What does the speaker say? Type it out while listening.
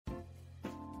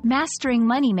Mastering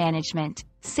money management,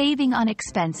 saving on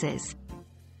expenses.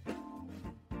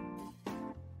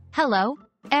 Hello,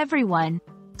 everyone.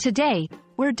 Today,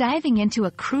 we're diving into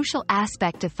a crucial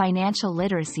aspect of financial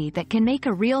literacy that can make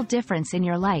a real difference in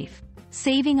your life: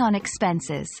 saving on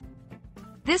expenses.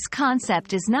 This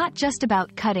concept is not just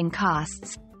about cutting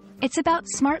costs. It's about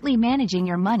smartly managing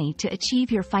your money to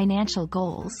achieve your financial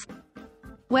goals.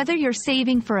 Whether you're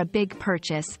saving for a big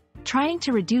purchase, trying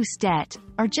to reduce debt,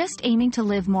 or just aiming to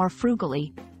live more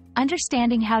frugally,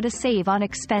 understanding how to save on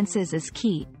expenses is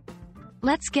key.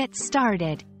 Let's get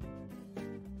started.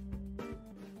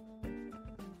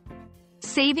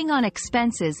 Saving on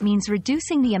expenses means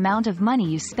reducing the amount of money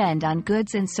you spend on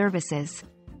goods and services.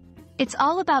 It's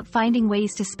all about finding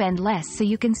ways to spend less so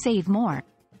you can save more.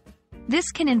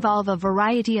 This can involve a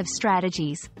variety of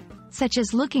strategies, such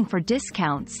as looking for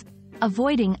discounts,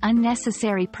 avoiding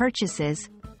unnecessary purchases,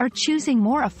 or choosing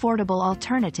more affordable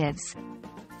alternatives.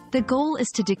 The goal is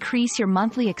to decrease your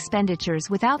monthly expenditures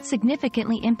without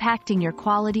significantly impacting your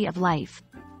quality of life.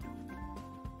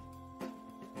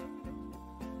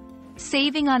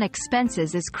 Saving on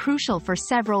expenses is crucial for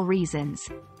several reasons.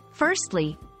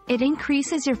 Firstly, it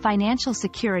increases your financial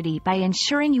security by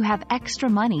ensuring you have extra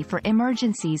money for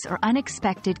emergencies or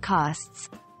unexpected costs.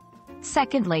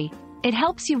 Secondly, it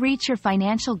helps you reach your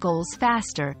financial goals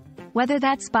faster, whether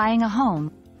that's buying a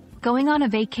home, going on a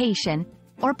vacation,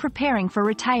 or preparing for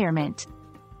retirement.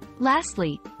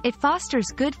 Lastly, it fosters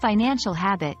good financial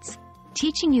habits,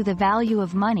 teaching you the value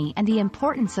of money and the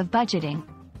importance of budgeting.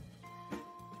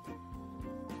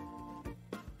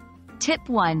 Tip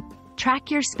 1.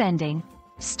 Track your spending.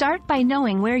 Start by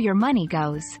knowing where your money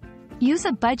goes. Use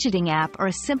a budgeting app or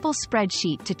a simple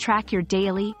spreadsheet to track your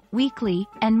daily, weekly,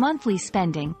 and monthly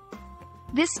spending.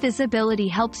 This visibility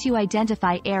helps you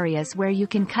identify areas where you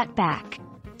can cut back.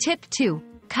 Tip 2.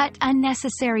 Cut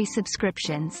unnecessary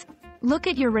subscriptions. Look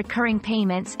at your recurring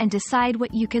payments and decide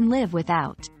what you can live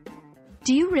without.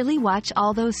 Do you really watch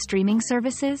all those streaming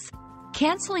services?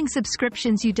 Canceling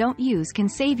subscriptions you don't use can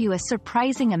save you a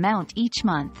surprising amount each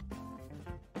month.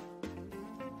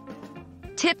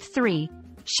 Tip 3.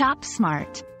 Shop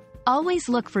smart. Always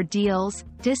look for deals,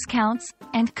 discounts,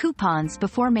 and coupons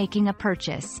before making a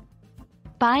purchase.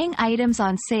 Buying items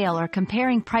on sale or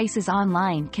comparing prices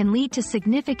online can lead to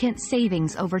significant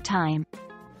savings over time.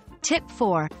 Tip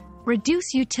 4.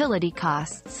 Reduce utility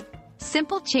costs.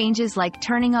 Simple changes like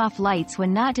turning off lights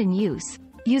when not in use,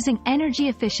 using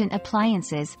energy-efficient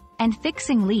appliances, and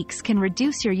fixing leaks can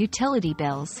reduce your utility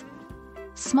bills.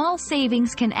 Small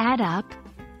savings can add up.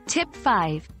 Tip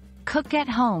 5. Cook at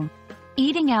home.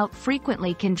 Eating out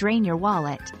frequently can drain your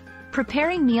wallet.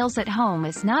 Preparing meals at home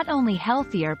is not only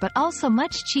healthier but also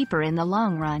much cheaper in the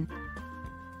long run.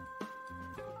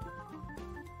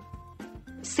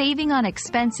 Saving on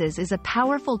expenses is a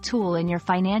powerful tool in your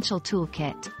financial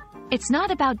toolkit. It's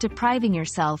not about depriving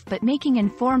yourself but making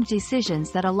informed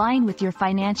decisions that align with your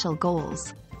financial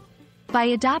goals. By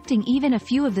adopting even a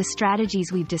few of the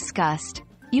strategies we've discussed,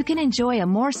 you can enjoy a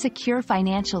more secure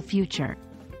financial future.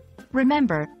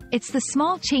 Remember, it's the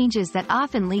small changes that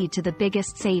often lead to the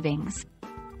biggest savings.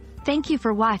 Thank you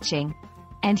for watching.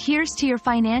 And here's to your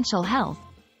financial health.